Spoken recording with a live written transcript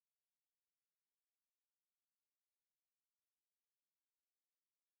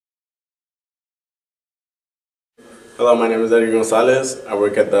Hello, my name is Edgar. I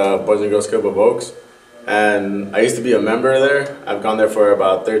work at the Boys and Girls Club of Oaks, and I used to be a member there. I've gone there for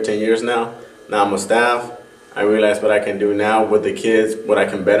about 13 years now. Now I'm a staff. I realize what I can do now with the kids, what I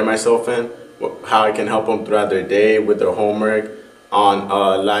can better myself in, how I can help them throughout their day with their homework, on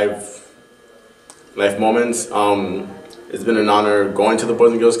life moments. It's been an honor going to the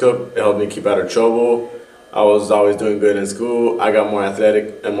Boys and Girls Club. It helped me keep out of trouble. I was always doing good in school. I got more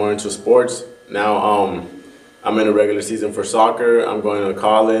athletic and more into sports. Now I'm in a regular season for soccer. I'm going to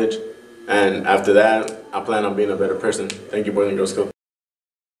college, and after that, I plan on being a better person. Thank you, Boys and Girls Club.